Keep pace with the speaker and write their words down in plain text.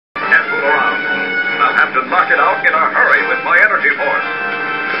knock it out in a hurry with my energy force.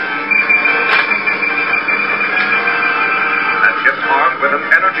 That ship's armed with an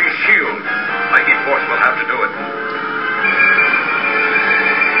energy shield. My heat force will have to do it.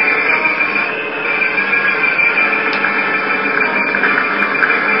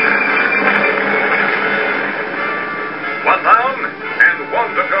 One down and one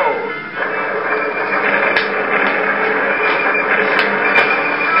to go.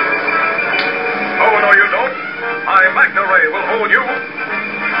 Oh, no, you don't. My Magna Ray will hold you.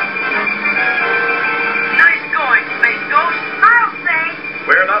 Nice going, Space Ghost. I'll say.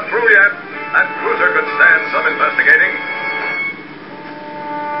 We're not through yet. That cruiser could stand some investigating.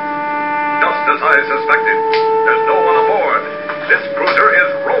 Just as I suspected. There's no one aboard. This cruiser is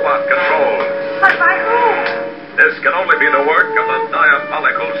robot controlled. But by who? This can only be the work of the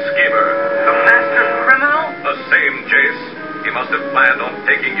diabolical schemer. The master criminal? The same, Jace. He must have planned on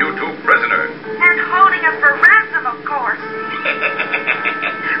taking you two prisoner. And holding us for ransom, of course.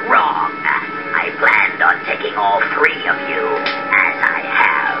 Wrong. I planned on taking all three of you, as I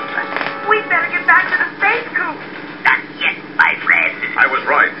have. We'd better get back to the space coop. Not yet, my friend. I was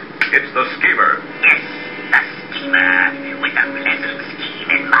right. It's the schemer. Yes, the schemer, with a pleasant scheme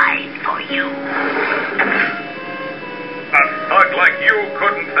in mind for you. A thug like you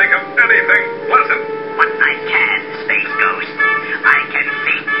couldn't think of anything pleasant. But I can, Space Ghost. I can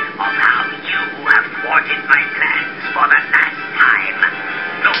think of how you have thwarted my plans for the last time.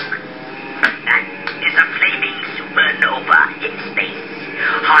 Look, that is a flaming supernova in space,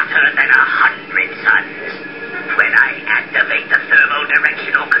 hotter than 100 suns. When I activate the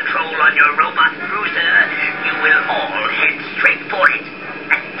thermo-directional control on your robot cruiser, you will all head straight for it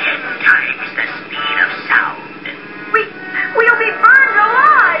at 10 times the speed of sound. We'll be burned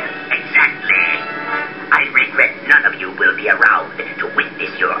alive. Exactly. I regret none of you will be around to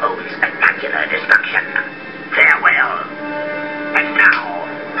witness your own spectacular destruction. Farewell. And now,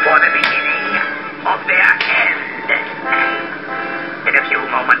 for the beginning of their end. In a few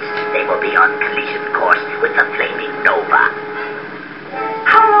moments, they will be on collision course with the flaming nova.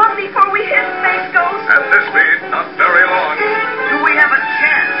 How long before we hit Space Ghost? At this speed, not very long. Do we have a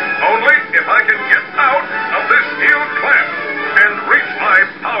chance? Only if I can get out of this steel clamp and reach my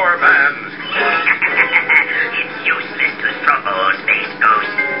power bands. It's useless to struggle, Space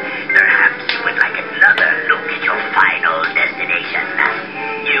Ghost. Perhaps you would like another look at your final destination.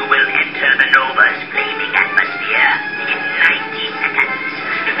 You will enter the Nova's flaming atmosphere in 90 seconds.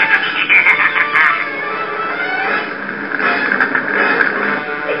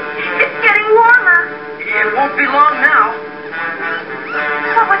 It's getting warmer. It won't be long now.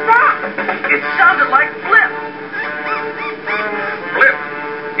 What was that? It sounded like Flip. Flip!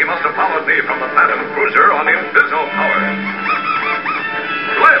 He must have followed me from the Phantom Cruiser on Inviso power.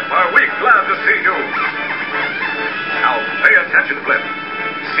 Flip, are we glad to see you? Now pay attention, Flip.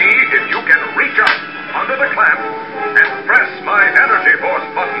 See if you can reach up under the clamp and press my energy force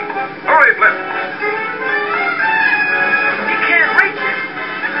button. Hurry, Flip! You can't reach it.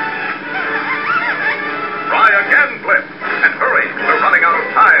 Try again, Flip. And hurry, we're running out of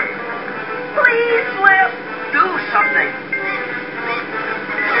time. Please, Flip. Do something.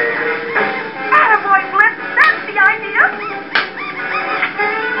 Attaboy, Flip. That's the idea.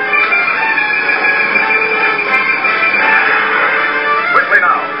 Quickly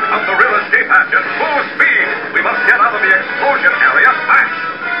now, up the real escape hatch at full speed. We must get out of the explosion area fast.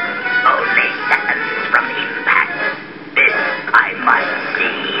 Only seconds from impact. This I must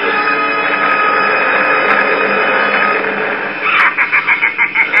see.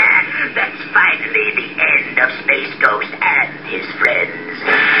 That's finally the end of Space Ghost and his friends.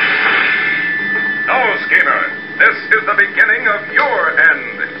 No, schemer. This is the beginning of your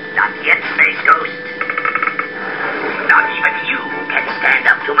end. Not yet, Space Ghost. Not even you can stand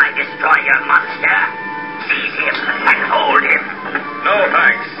up to my destroyer monster. Seize him and hold him. No,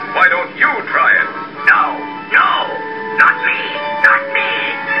 thanks. Why don't you try it? No, no, not me, not me.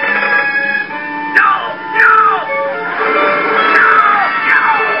 No, no, no, no.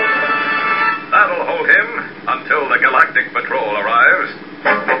 That'll hold him until the Galactic Patrol arrives.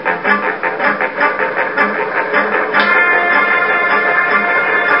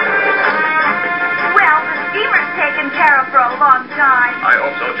 Well, the steamer's taken care of for a long time. I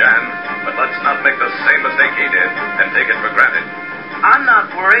hope so, Jan. But let's not make the same mistake he did and take it for granted. I'm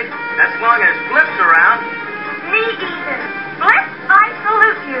not worried, as long as Flip's around. Me either. Flip, I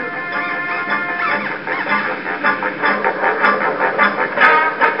salute you.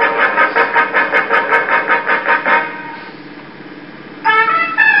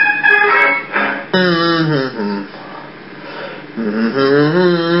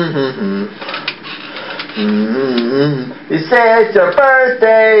 It's your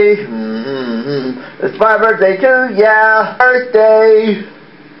birthday. It's my birthday too, yeah. Birthday.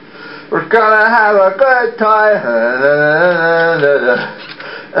 We're gonna have a good time.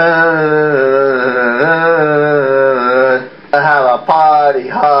 Have a party,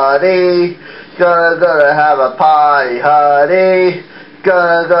 honey. Gonna have a party, honey.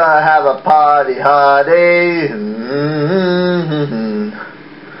 Gonna have a party, honey.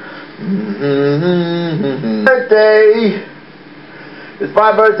 Birthday. It's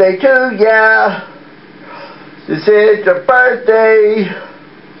my birthday too, yeah. This is your birthday.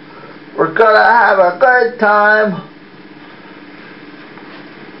 We're gonna have a good time.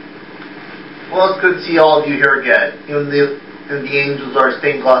 Well, it's good to see all of you here again. Even the angels, our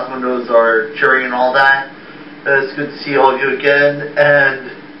stained glass windows are cheering and all that. It's good to see all of you again.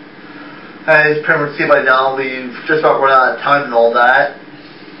 And as you pretty much see by now, we've just about run out of time and all that.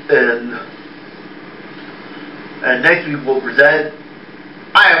 And next week we'll present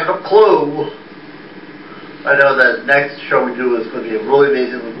I Have No Clue. I know that next show we do is going to be a really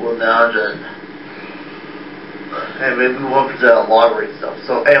amazing Balloon Lounge, and maybe we won't present a lot of great stuff.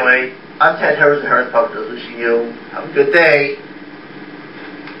 So anyway, I'm Ted Harris of Harris Puppet, wishing you have a good day.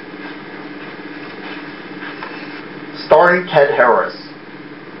 Starring Ted Harris.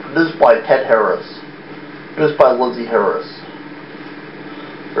 Produced by Ted Harris. Produced by Lindsay Harris.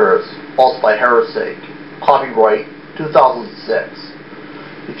 Also by Harris Inc. Copyright 2006.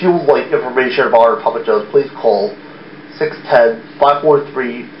 If you would like information about our puppet shows, please call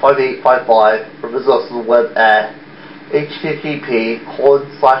 610-543-5855 or visit us on the web at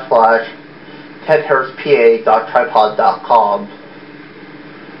http://tedharrispa.tripod.com.